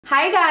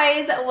Hi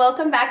guys,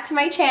 welcome back to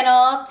my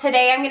channel.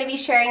 Today I'm going to be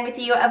sharing with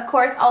you, of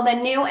course, all the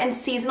new and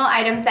seasonal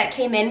items that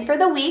came in for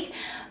the week,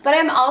 but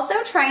I'm also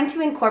trying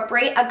to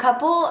incorporate a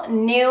couple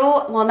new,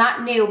 well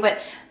not new, but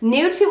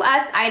new to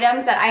us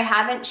items that I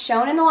haven't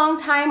shown in a long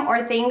time,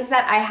 or things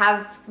that I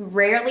have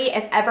rarely,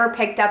 if ever,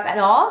 picked up at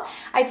all.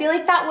 I feel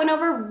like that went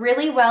over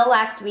really well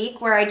last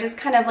week, where I just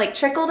kind of like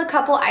trickled a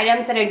couple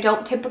items that I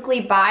don't typically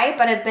buy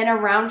but have been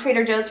around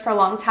Trader Joe's for a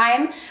long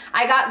time.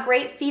 I got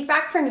great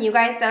feedback from you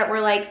guys that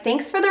were like,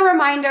 thanks for the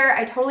reminder,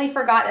 I totally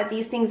forgot that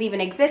these things even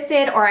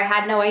existed, or I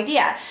had no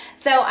idea.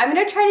 So I'm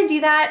gonna try to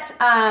do that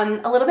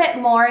a little bit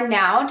more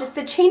now, just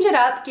to change it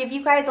up, give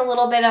you guys a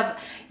little bit of,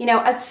 you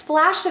know, a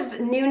splash of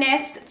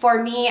newness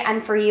for me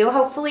and for you,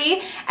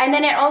 hopefully. And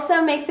then it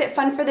also makes it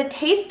fun for the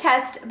taste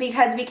test,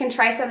 because we can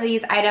try some of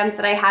these items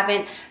that I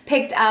haven't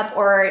picked up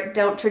or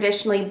don't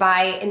traditionally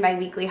buy in my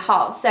weekly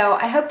hauls. So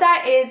I hope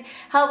that is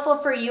helpful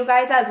for you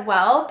guys as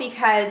well,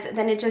 because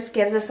then it just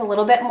gives us a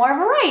little bit more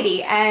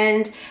variety,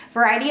 and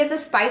variety is a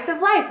spice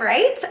of life,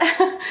 right?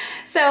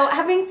 So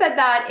having said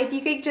that, if you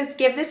could just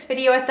give this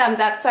video a thumbs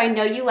up so I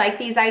know you like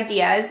these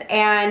ideas,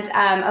 and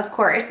of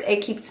course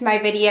it keeps my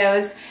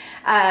videos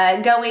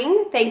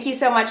going. Thank you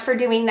so much for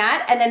doing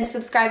that, and then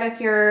subscribe if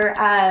you're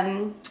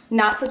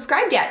not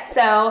subscribed yet.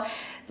 So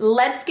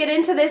let's get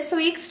into this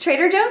week's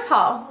Trader Joe's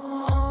haul.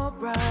 All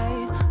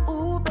right.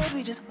 Ooh,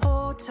 baby, just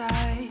hold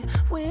tight.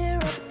 We're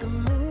up at the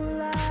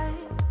moonlight.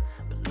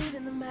 Believe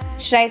in the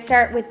magic. Should I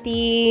start with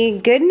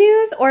the good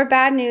news or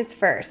bad news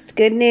first?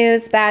 Good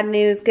news, bad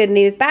news, good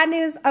news, bad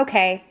news.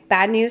 Okay,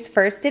 bad news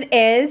first it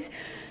is.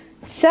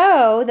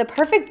 So the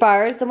Perfect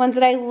bars, the ones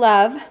that I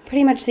love,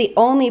 pretty much the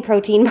only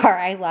protein bar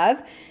I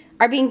love,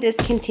 are being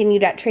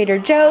discontinued at Trader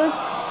Joe's.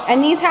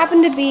 And these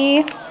happen to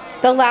be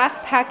the last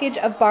package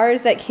of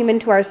bars that came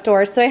into our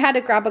store. So I had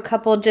to grab a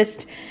couple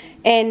just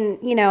in,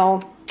 you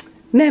know,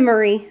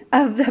 memory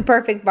of the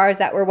Perfect bars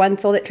that were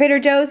once sold at Trader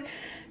Joe's.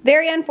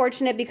 Very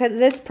unfortunate, because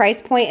this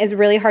price point is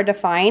really hard to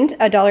find,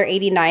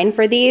 $1.89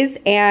 for these.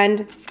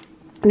 And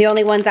the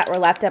only ones that were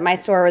left at my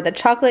store were the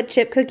chocolate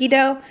chip cookie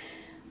dough.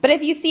 But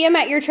if you see them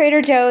at your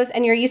Trader Joe's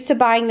and you're used to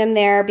buying them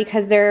there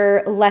because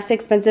they're less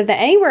expensive than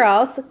anywhere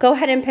else, go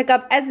ahead and pick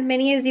up as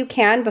many as you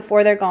can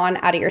before they're gone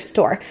out of your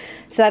store.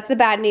 So that's the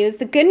bad news.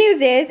 The good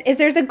news is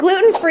there's a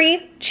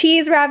gluten-free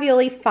cheese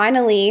ravioli.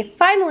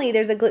 Finally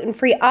there's a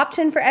gluten-free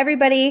option for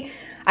everybody.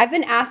 I've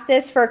been asked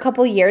this for a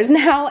couple years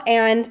now,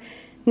 and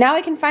now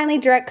I can finally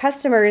direct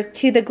customers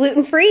to the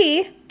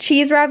gluten-free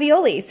cheese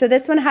ravioli. So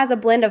this one has a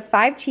blend of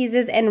 5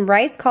 cheeses and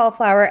rice,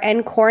 cauliflower,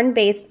 and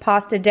corn-based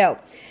pasta dough.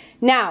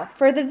 Now,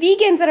 for the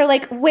vegans that are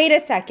like, wait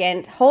a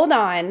second, hold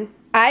on,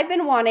 I've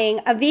been wanting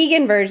a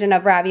vegan version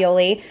of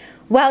ravioli.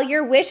 Well,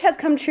 your wish has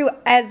come true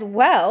as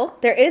well.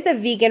 There is a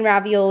vegan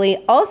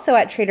ravioli also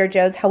at Trader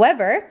Joe's.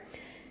 However,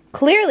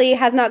 clearly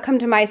has not come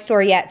to my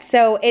store yet.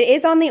 So it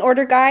is on the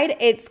order guide.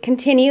 It's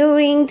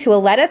continuing to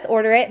let us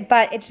order it,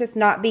 but it's just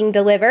not being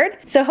delivered.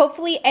 So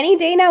hopefully any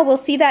day now we'll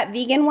see that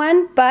vegan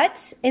one.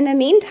 But in the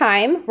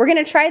meantime, we're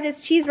gonna try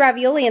this cheese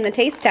ravioli in the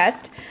taste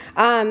test.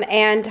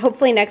 And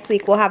hopefully next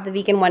week we'll have the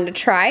vegan one to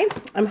try.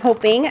 I'm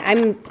hoping,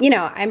 I'm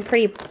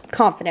pretty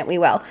confident we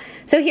will.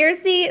 So here's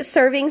the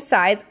serving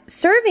size.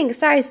 Serving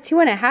size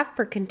 2.5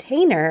 per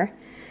container.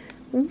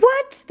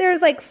 What?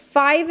 There's like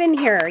 5 in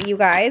here, you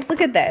guys.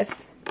 Look at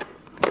this.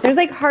 There's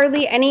like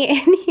hardly any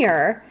in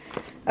here.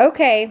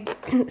 Okay,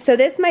 so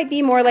this might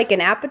be more like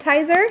an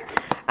appetizer.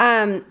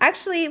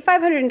 Actually,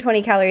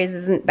 520 calories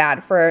isn't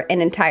bad for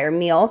an entire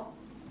meal.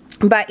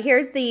 But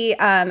here's the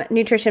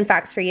nutrition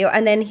facts for you,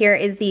 and then here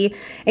is the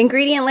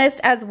ingredient list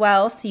as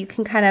well, so you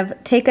can kind of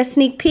take a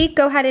sneak peek.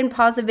 Go ahead and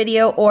pause the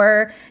video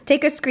or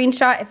take a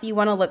screenshot if you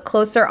want to look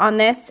closer on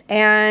this.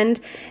 And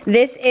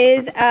this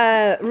is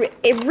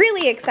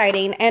really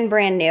exciting and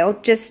brand new,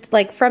 just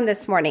like from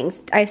this morning.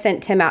 I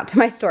sent Tim out to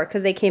my store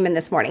because they came in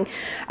this morning.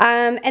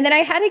 And then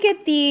I had to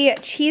get the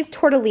cheese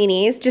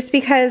tortellinis just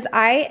because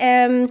I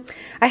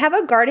have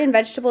a garden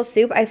vegetable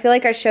soup. I feel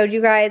like I showed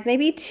you guys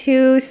maybe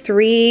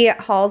 2-3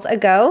 hauls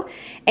ago,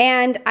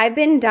 and I've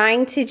been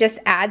dying to just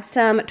add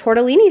some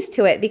tortellinis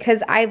to it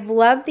because I've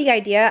loved the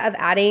idea of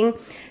adding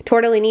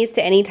tortellinis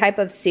to any type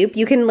of soup.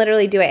 You can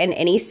literally do it in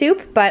any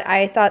soup, but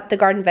I thought the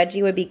garden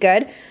veggie would be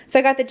good. So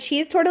I got the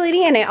cheese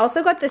tortellini, and I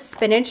also got the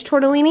spinach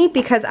tortellini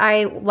because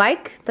I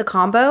like the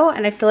combo,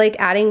 and I feel like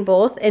adding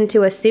both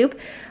into a soup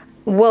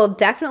will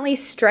definitely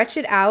stretch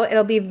it out.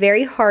 It'll be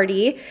very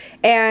hearty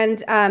and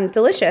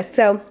delicious.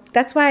 So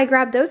that's why I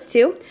grabbed those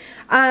two.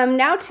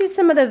 Now to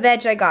some of the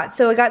veg I got.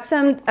 So I got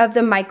some of the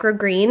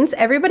microgreens.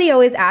 Everybody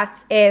always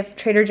asks if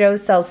Trader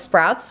Joe's sells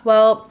sprouts.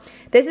 Well,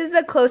 this is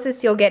the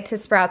closest you'll get to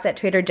sprouts at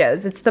Trader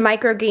Joe's. It's the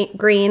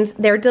microgreens.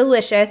 They're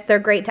delicious. They're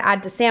great to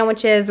add to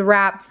sandwiches,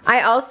 wraps.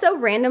 I also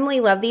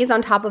randomly love these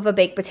on top of a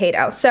baked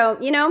potato. So,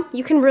 you know,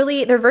 you can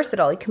really, they're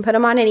versatile. You can put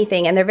them on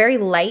anything, and they're very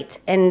light,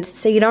 and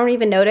so you don't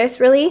even notice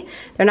really.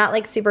 They're not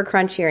like super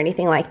crunchy or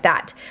anything like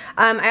that.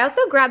 I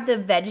also grabbed the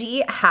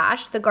veggie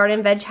hash, the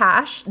garden veg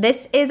hash.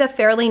 This is a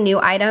fairly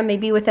new item,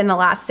 maybe within the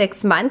last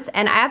 6 months,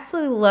 and I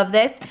absolutely love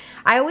this.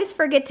 I always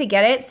forget to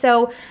get it,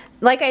 so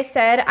Like I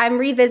said, I'm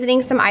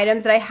revisiting some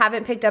items that I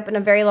haven't picked up in a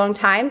very long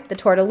time. The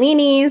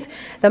tortellinis,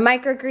 the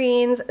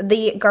microgreens,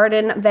 the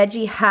garden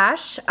veggie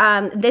hash.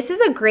 This is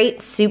a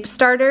great soup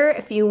starter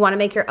if you want to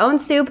make your own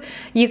soup.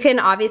 You can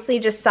obviously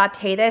just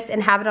saute this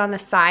and have it on the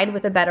side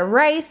with a bed of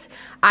rice.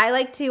 I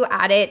like to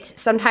add it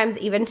sometimes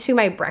even to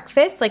my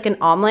breakfast, like an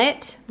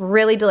omelet.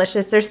 Really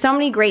delicious. There's so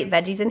many great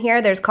veggies in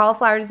here. There's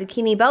cauliflower,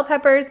 zucchini, bell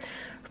peppers,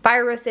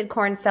 fire roasted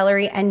corn,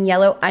 celery, and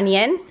yellow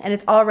onion, and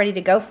it's all ready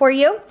to go for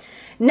you.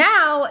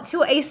 Now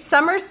to a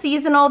summer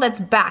seasonal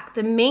that's back,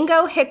 the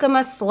mango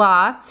jicama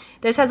slaw.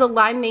 This has a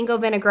lime mango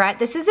vinaigrette.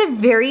 This is a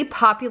very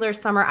popular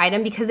summer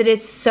item because it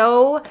is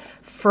so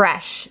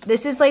fresh.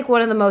 This is like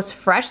one of the most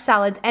fresh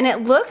salads, and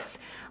it looks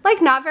like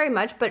not very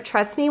much, but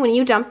trust me, when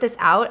you dump this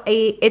out,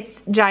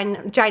 it's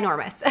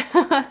ginormous.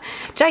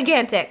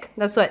 Gigantic.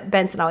 That's what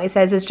Benson always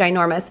says, is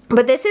ginormous.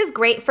 But this is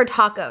great for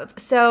tacos.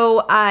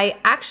 So I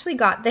actually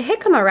got the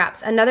jicama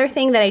wraps, another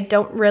thing that I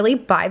don't really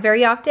buy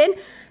very often.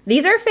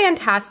 These are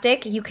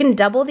fantastic. You can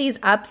double these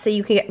up so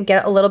you can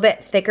get a little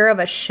bit thicker of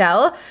a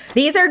shell.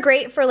 These are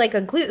great for like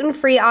a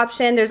gluten-free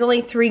option. There's only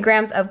 3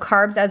 grams of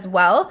carbs as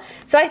well.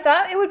 So I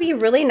thought it would be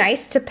really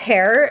nice to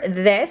pair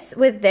this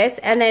with this,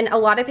 and then a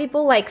lot of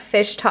people like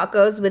fish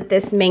tacos with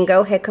this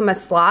mango jicama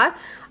slaw.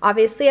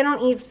 Obviously I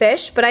don't eat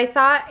fish, but I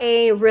thought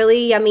a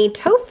really yummy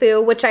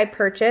tofu, which I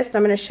purchased,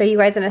 I'm gonna show you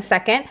guys in a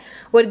second,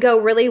 would go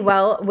really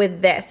well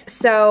with this.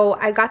 So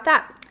I got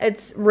that.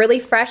 It's really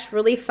fresh,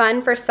 really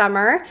fun for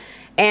summer.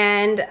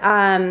 And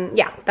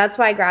yeah, that's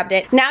why I grabbed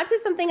it. Now to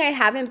something I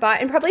haven't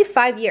bought in probably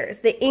 5 years.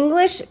 The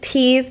English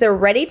peas, they're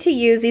ready to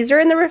use. These are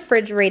in the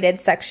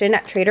refrigerated section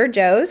at Trader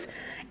Joe's.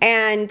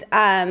 And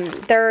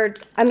they're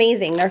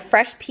amazing. They're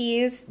fresh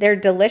peas. They're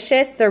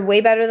delicious. They're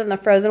way better than the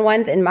frozen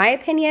ones in my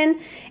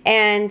opinion.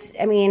 And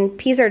I mean,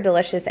 peas are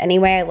delicious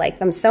anyway. I like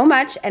them so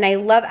much, and I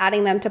love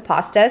adding them to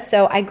pasta.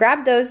 So I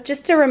grabbed those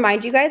just to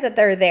remind you guys that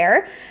they're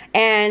there.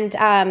 And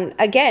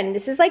again,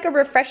 this is like a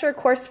refresher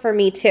course for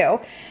me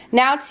too.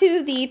 Now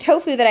to the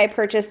tofu that I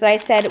purchased that I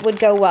said would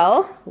go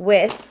well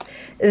with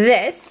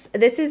this.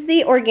 This is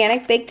the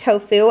organic baked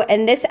tofu,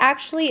 and this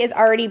actually is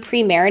already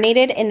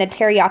pre-marinated in the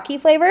teriyaki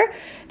flavor.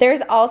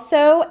 There's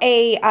also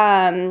a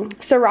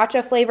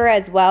sriracha flavor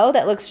as well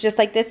that looks just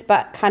like this,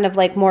 but kind of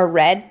like more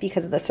red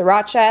because of the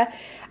sriracha.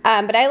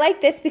 But I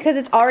like this because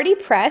it's already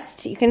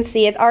pressed. You can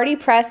see it's already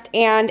pressed,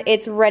 and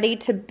it's ready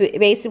to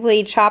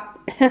basically chop.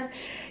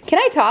 Can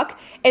I talk?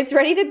 It's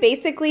ready to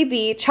basically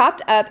be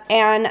chopped up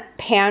and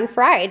pan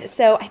fried.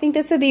 So I think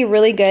this would be a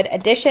really good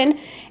addition.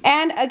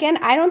 And again,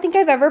 I don't think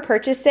I've ever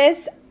purchased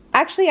this.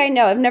 Actually, I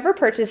know I've never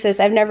purchased this.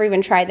 I've never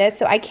even tried this.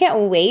 So I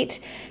can't wait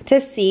to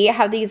see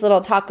how these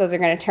little tacos are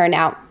going to turn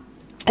out.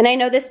 And I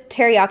know this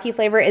teriyaki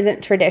flavor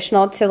isn't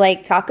traditional to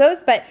like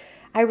tacos, but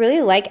I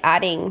really like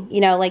adding, you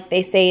know, like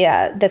they say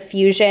the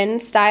fusion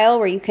style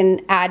where you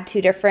can add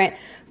 2 different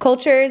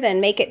cultures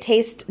and make it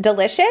taste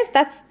delicious.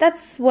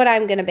 That's what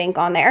I'm gonna bank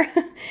on there.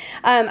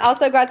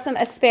 Also got some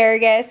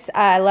asparagus.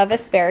 I love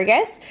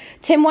asparagus.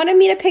 Tim wanted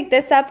me to pick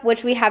this up,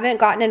 which we haven't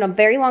gotten in a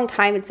very long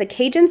time. It's the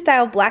Cajun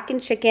style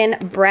blackened chicken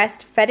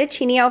breast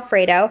fettuccine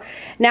alfredo.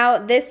 Now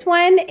this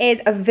one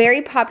is a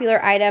very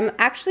popular item.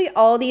 Actually,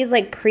 all these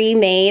like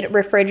pre-made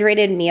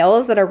refrigerated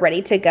meals that are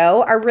ready to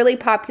go are really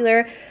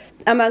popular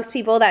amongst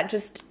people that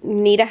just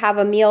need to have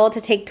a meal to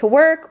take to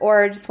work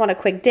or just want a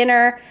quick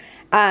dinner.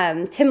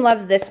 Tim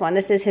loves this one.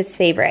 This is his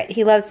favorite.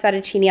 He loves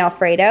fettuccine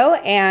alfredo,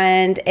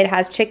 and it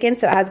has chicken,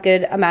 so it has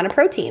good amount of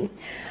protein.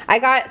 I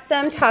got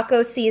some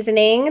taco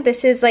seasoning.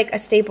 This is like a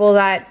staple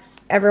that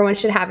everyone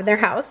should have in their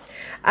house.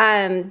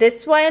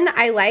 This one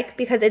I like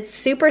because it's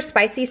super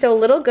spicy, so a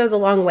little goes a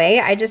long way.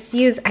 I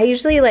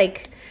usually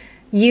like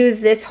use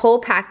this whole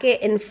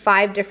packet in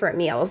 5 different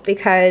meals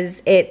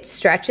because it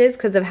stretches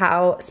because of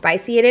how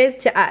spicy it is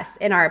to us,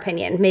 in our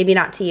opinion. Maybe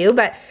not to you,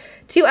 but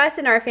to us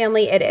in our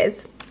family it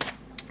is.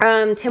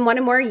 Tim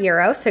wanted more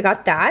gyro, so I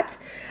got that.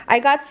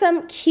 I got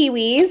some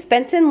kiwis.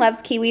 Benson loves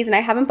kiwis, and I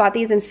haven't bought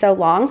these in so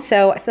long,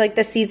 so I feel like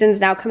the season's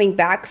now coming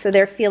back, so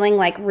they're feeling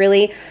like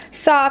really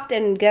soft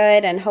and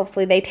good, and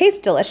hopefully they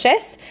taste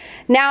delicious.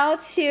 Now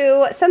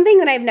to something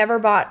that I've never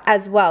bought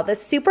as well, the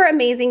super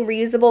amazing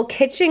reusable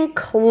kitchen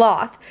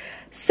cloth.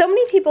 So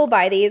many people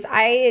buy these.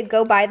 I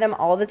go buy them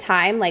all the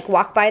time, like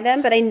walk by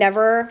them, but I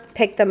never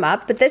pick them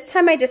up. But this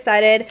time I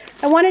decided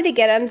I wanted to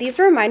get them. These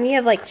remind me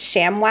of like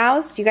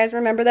ShamWows. Do you guys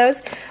remember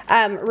those?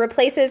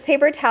 Replaces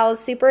paper towels,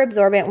 super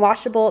absorbent,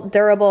 washable,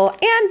 durable,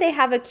 and they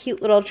have a cute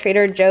little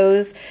Trader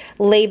Joe's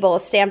label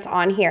stamped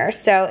on here.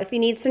 So if you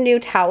need some new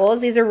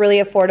towels, these are really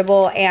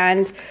affordable,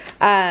 and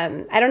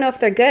I don't know if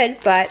they're good,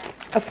 but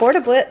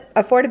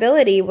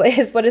affordability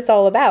is what it's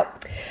all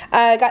about.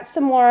 Got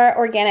some more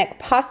organic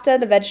pasta,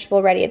 the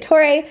vegetable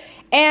radiatore,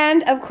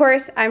 and of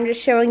course I'm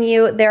just showing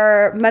you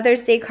their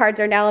Mother's Day cards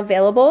are now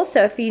available.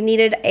 So if you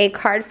needed a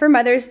card for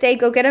Mother's Day,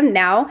 go get them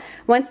now.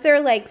 Once they're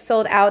like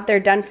sold out, they're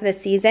done for the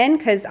season,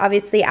 because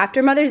obviously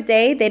after Mother's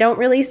Day they don't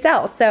really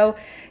sell. So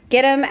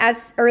get them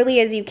as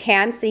early as you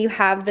can so you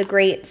have the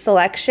great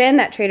selection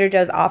that Trader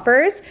Joe's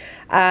offers.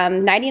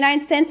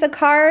 99 cents a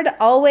card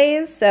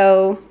always,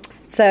 so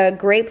It's a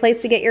great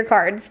place to get your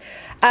cards.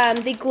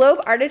 The Globe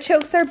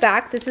artichokes are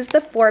back. This is the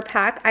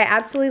 4-pack. I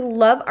absolutely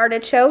love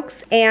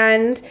artichokes,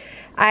 and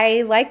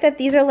I like that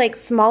these are like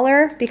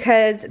smaller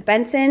because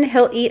Benson,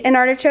 he'll eat an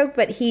artichoke,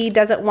 but he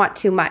doesn't want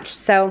too much.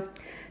 So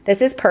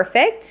this is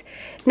perfect.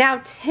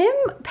 Now, Tim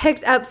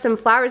picked up some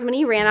flowers. When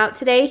he ran out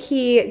today,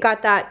 he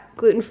got that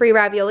gluten-free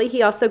ravioli.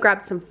 He also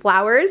grabbed some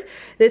flowers.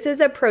 This is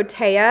a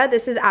protea.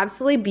 This is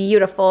absolutely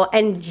beautiful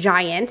and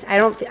giant.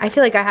 I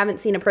feel like I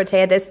haven't seen a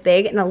protea this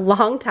big in a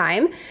long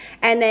time.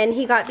 And then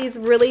he got these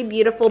really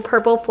beautiful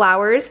purple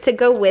flowers to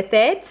go with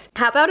it.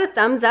 How about a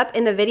thumbs up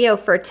in the video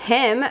for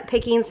Tim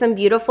picking some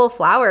beautiful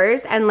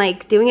flowers and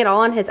like doing it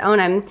all on his own?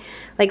 I'm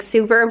like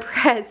super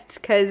impressed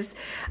because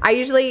I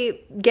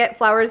usually get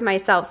flowers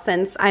myself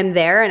since I'm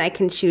there and I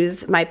can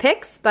choose my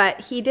picks, but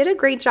he did a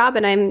great job,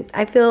 and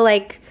I feel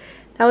like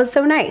that was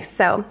so nice.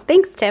 So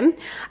thanks, Tim.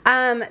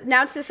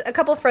 Now it's just a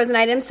couple frozen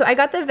items. So I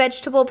got the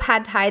vegetable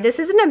pad thai. This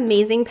is an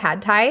amazing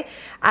pad thai.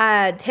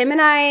 Tim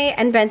and I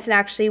and Benson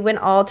actually went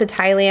all to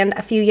Thailand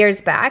a few years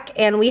back,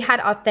 and we had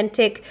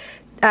authentic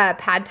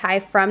pad thai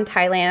from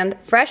Thailand,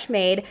 fresh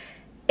made.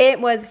 It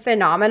was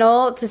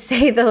phenomenal, to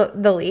say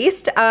the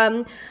least.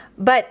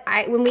 But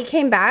when we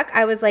came back,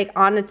 I was like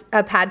on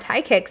a pad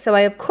thai kick. So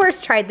I, of course,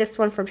 tried this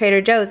one from Trader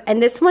Joe's.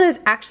 And this one is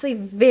actually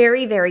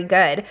very, very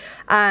good.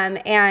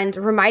 And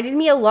reminded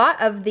me a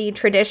lot of the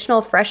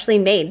traditional freshly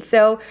made.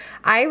 So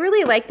I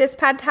really like this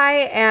pad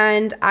thai,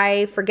 and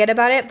I forget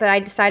about it, but I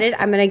decided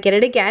I'm going to get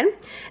it again.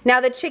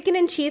 Now, the chicken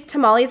and cheese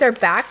tamales are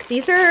back.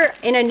 These are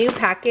in a new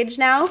package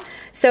now.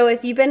 So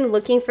if you've been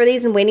looking for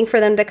these and waiting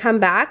for them to come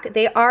back,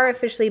 they are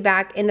officially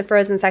back in the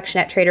frozen section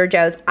at Trader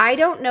Joe's. I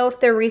don't know if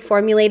they're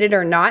reformulated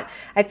or not.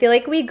 I feel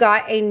like we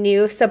got a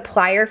new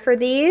supplier for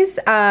these.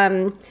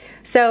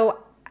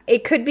 So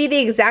it could be the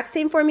exact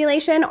same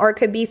formulation or it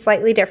could be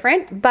slightly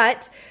different,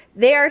 but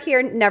they are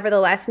here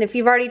nevertheless. And if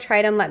you've already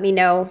tried them, let me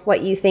know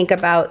what you think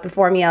about the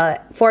formula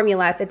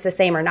if it's the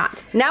same or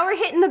not. Now we're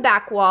hitting the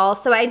back wall.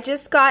 So I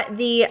just got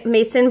the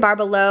Mason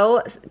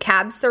Barbelot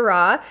Cab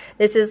Syrah.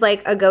 This is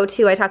like a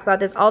go-to. I talk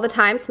about this all the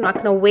time, so I'm not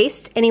gonna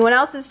waste anyone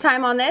else's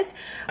time on this.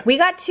 We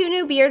got 2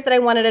 new beers that I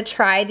wanted to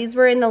try. These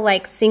were in the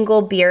like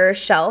single beer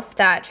shelf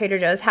that Trader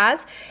Joe's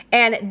has.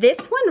 And this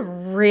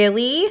one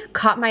really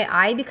caught my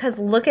eye because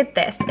look at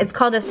this. It's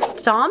called a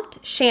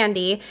Stomped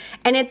Shandy,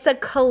 and it's a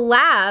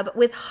collab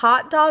with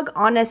Hot Dog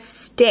on a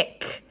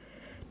Stick.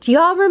 Do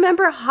y'all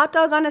remember Hot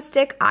Dog on a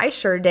Stick? I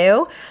sure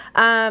do.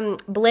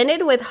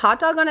 Blended with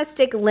Hot Dog on a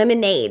Stick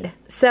lemonade.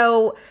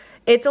 So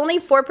it's only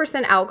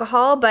 4%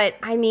 alcohol, but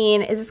I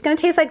mean, is this gonna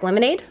taste like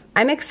lemonade?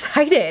 I'm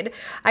excited.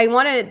 I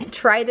wanna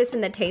try this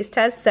in the taste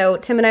test, so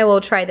Tim and I will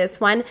try this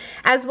one,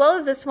 as well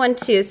as this one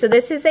too. So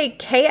this is a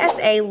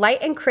KSA Light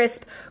and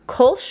Crisp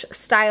Kolsch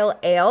style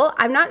ale.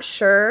 I'm not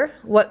sure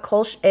what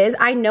Kolsch is.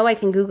 I know I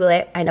can Google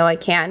it. I know I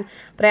can,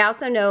 but I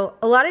also know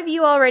a lot of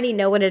you already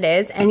know what it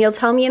is, and you'll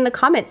tell me in the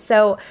comments.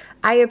 So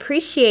I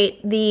appreciate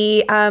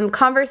the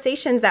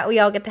conversations that we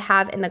all get to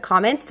have in the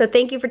comments. So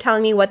thank you for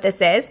telling me what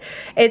this is.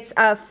 It's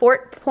a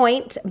Fort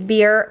Point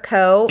Beer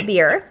Co.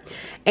 beer.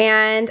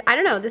 And I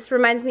don't know, this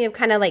reminds me of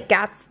kind of like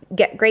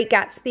Great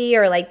Gatsby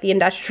or like the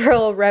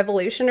Industrial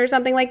Revolution or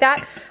something like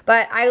that.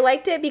 But I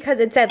liked it because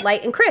it said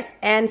light and crisp,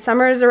 and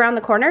summer is around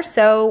the corner,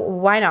 so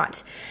why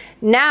not?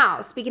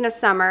 Now, speaking of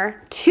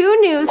summer, 2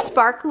 new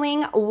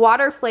sparkling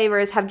water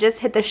flavors have just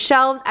hit the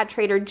shelves at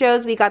Trader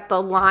Joe's. We got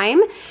the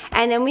lime,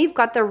 and then we've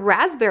got the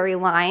raspberry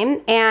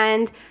lime.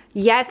 And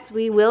yes,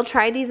 we will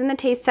try these in the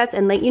taste test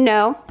and let you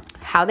know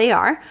how they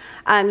are.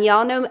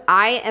 Y'all know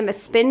I am a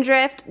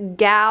Spindrift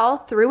gal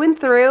through and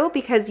through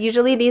because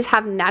usually these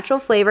have natural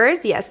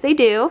flavors. Yes, they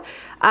do.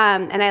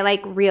 And I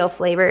like real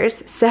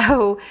flavors.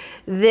 So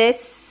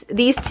these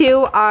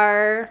 2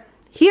 are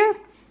here.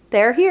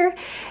 They're here.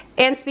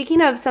 And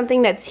speaking of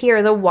something that's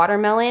here, the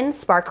watermelon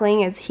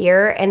sparkling is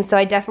here. And so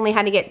I definitely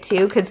had to get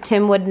 2 because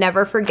Tim would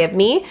never forgive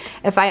me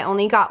if I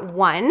only got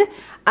 1.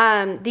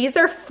 These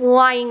are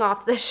flying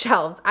off the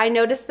shelves. I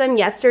noticed them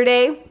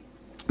yesterday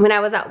when I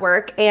was at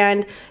work,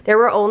 and there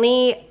were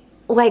only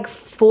like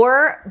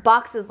 4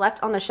 boxes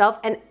left on the shelf,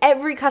 and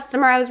every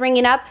customer I was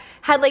ringing up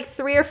had like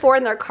 3 or 4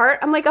 in their cart.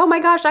 I'm like, oh my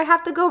gosh, I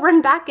have to go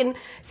run back and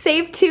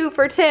save 2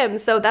 for Tim.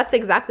 So that's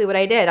exactly what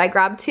I did. I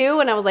grabbed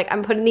 2 and I was like,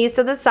 I'm putting these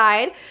to the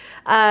side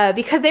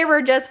because they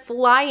were just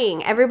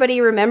flying.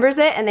 Everybody remembers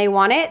it and they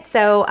want it.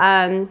 So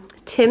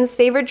Tim's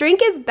favorite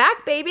drink is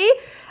back, baby.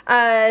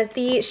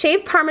 The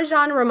shaved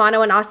Parmesan,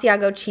 Romano, and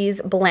Asiago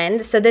cheese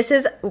blend. So this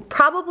is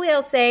probably,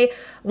 I'll say,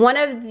 one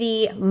of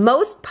the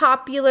most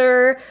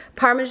popular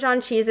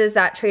Parmesan cheeses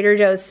that Trader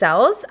Joe's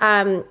sells.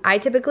 I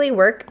typically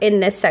work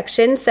in this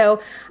section, so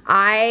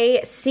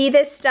I see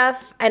this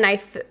stuff and I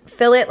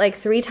fill it like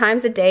 3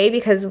 times a day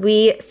because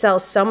we sell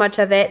so much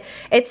of it.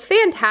 It's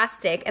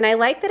fantastic, and I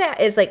like that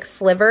it is like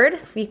slivered,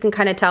 if you can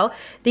kind of tell.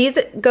 These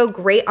go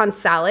great on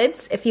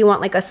salads if you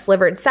want like a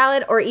slivered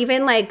salad, or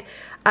even like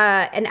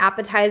an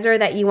appetizer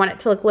that you want it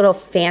to look a little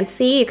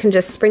fancy. You can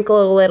just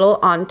sprinkle a little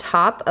on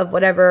top of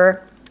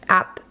whatever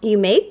app you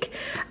make.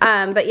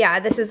 But yeah,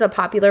 this is a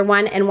popular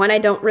one and one I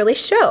don't really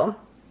show.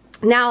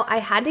 Now, I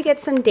had to get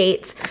some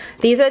dates.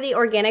 These are the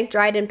organic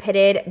dried and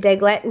pitted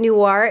Deglet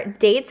Noir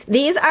dates.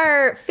 These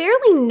are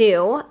fairly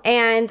new,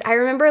 and I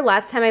remember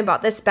last time I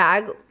bought this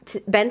bag,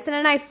 Benson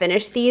and I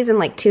finished these in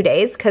like 2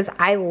 days because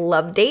I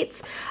love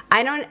dates.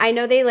 I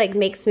know they like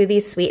make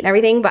smoothies sweet and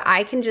everything, but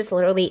I can just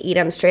literally eat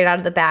them straight out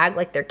of the bag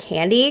like they're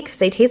candy because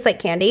they taste like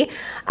candy.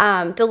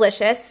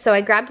 Delicious. So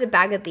I grabbed a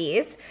bag of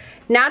these.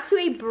 Now to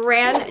a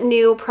brand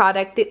new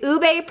product, the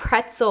Ube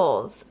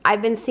pretzels.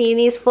 I've been seeing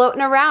these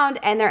floating around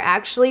and they're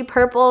actually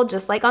purple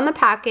just like on the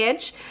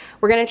package.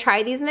 We're gonna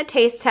try these in the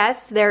taste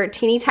test. They're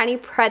teeny tiny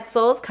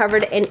pretzels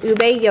covered in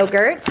ube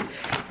yogurt.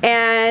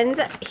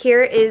 And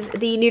here is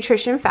the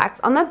nutrition facts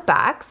on the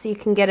back so you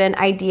can get an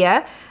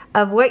idea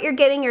of what you're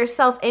getting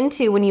yourself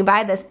into when you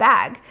buy this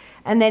bag.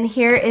 And then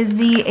here is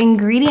the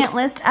ingredient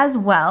list as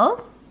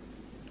well.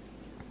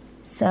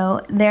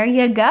 So there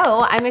you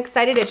go. I'm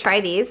excited to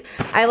try these.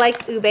 I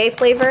like ube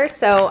flavor,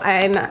 so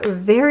I'm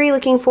very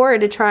looking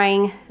forward to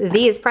trying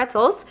these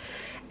pretzels.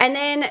 And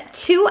then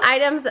 2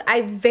 items that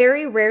I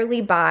very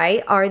rarely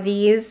buy are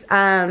these.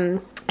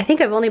 I think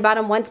I've only bought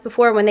them once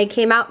before when they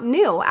came out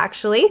new,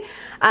 actually.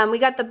 We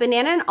got the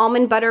banana and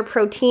almond butter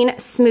protein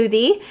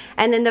smoothie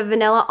and then the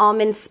vanilla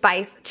almond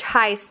spice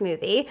chai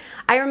smoothie.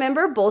 I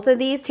remember both of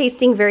these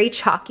tasting very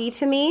chalky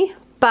to me,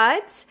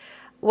 but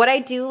what I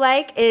do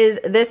like is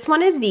this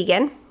one is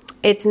vegan,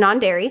 it's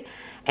non-dairy,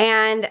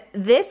 and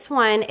this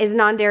one is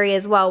non-dairy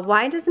as well.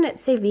 Why doesn't it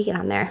say vegan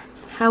on there?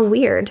 How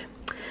weird.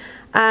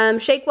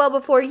 Shake well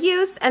before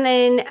use, and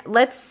then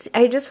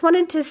I just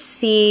wanted to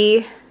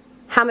see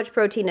how much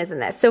protein is in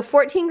this. So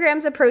 14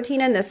 grams of protein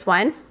in this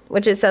one,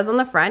 which it says on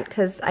the front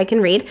because I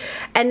can read.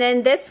 And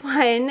then this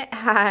one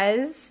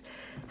has,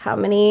 how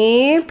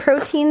many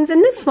proteins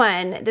in this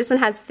one? This one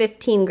has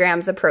 15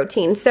 grams of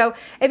protein. So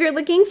if you're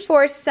looking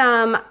for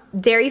some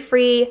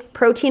dairy-free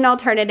protein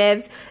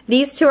alternatives,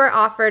 these 2 are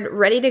offered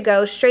ready to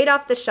go straight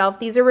off the shelf.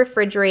 These are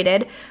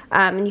refrigerated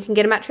and you can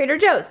get them at Trader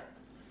Joe's.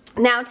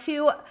 Now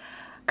to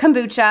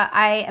kombucha.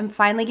 I am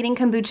finally getting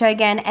kombucha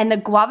again, and the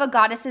Guava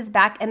Goddess is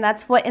back, and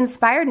that's what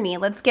inspired me.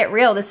 Let's get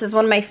real. This is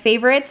one of my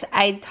favorites.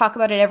 I talk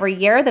about it every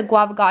year. The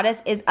Guava Goddess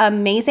is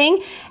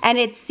amazing, and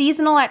it's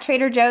seasonal at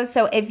Trader Joe's,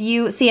 so if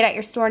you see it at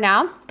your store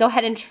now, go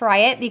ahead and try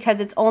it because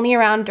it's only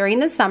around during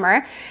the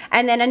summer.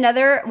 And then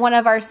another one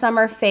of our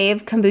summer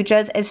fave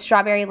kombuchas is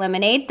strawberry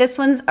lemonade. This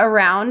one's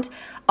around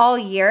all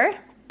year,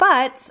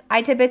 but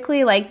I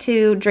typically like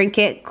to drink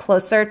it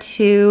closer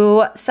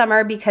to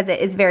summer because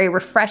it is very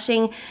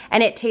refreshing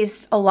and it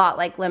tastes a lot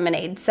like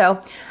lemonade. So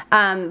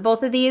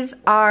both of these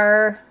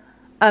are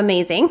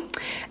amazing.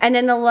 And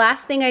then the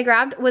last thing I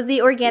grabbed was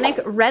the organic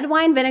red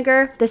wine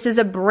vinegar. This is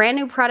a brand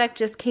new product,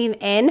 just came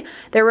in.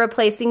 They're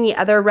replacing the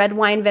other red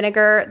wine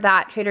vinegar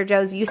that Trader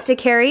Joe's used to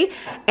carry,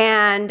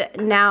 and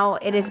now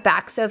it is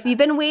back. So if you've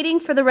been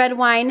waiting for the red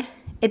wine,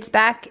 it's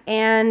back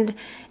and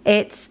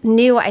it's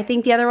new. I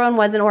think the other one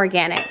wasn't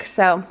organic,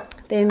 so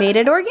they made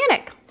it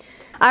organic.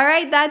 All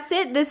right, that's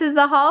it. This is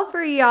the haul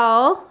for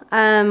y'all.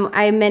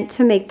 I meant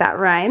to make that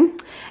rhyme.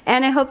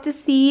 And I hope to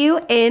see you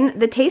in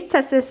the taste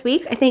test this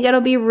week. I think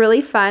it'll be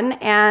really fun,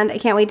 and I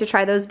can't wait to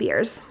try those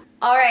beers.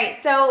 All right,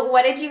 so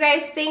what did you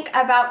guys think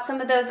about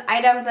some of those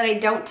items that I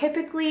don't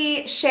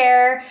typically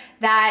share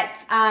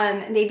that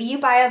maybe you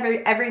buy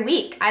every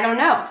week? I don't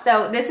know.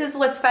 So this is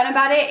what's fun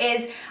about it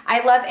is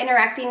I love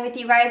interacting with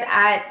you guys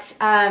at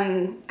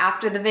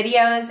after the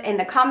videos in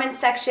the comments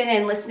section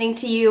and listening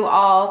to you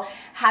all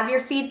have your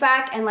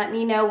feedback and let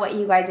me know what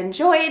you guys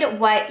enjoyed,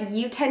 what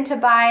you tend to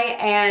buy,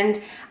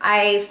 and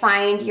I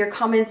find your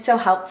comments so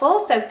helpful.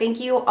 So thank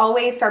you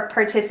always for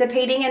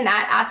participating in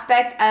that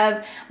aspect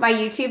of my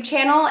YouTube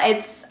channel.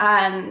 It's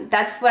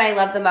that's what I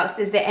love the most,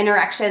 is the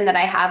interaction that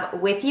I have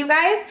with you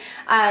guys.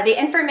 The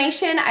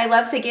information I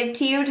love to give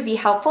to you to be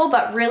helpful,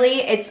 but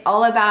really it's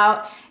all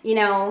about, you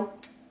know,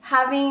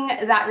 having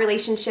that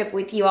relationship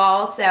with you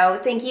all. So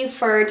thank you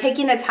for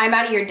taking the time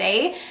out of your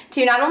day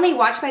to not only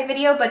watch my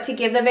video, but to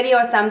give the video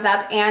a thumbs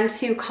up and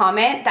to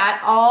comment.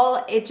 That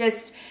all,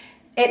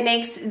 it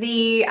makes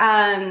the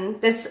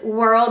this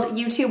world,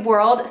 YouTube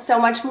world, so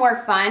much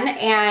more fun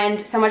and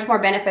so much more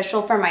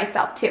beneficial for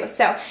myself too.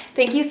 So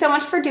thank you so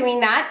much for doing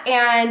that.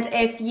 And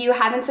if you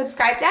haven't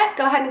subscribed yet,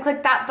 go ahead and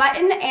click that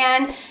button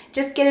and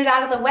just get it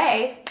out of the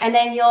way. And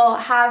then you'll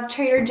have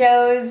Trader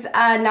Joe's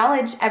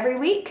knowledge every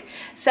week.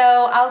 So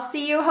I'll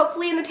see you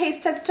hopefully in the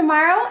taste test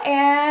tomorrow.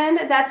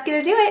 And that's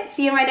gonna do it.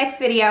 See you in my next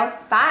video.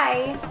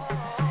 Bye.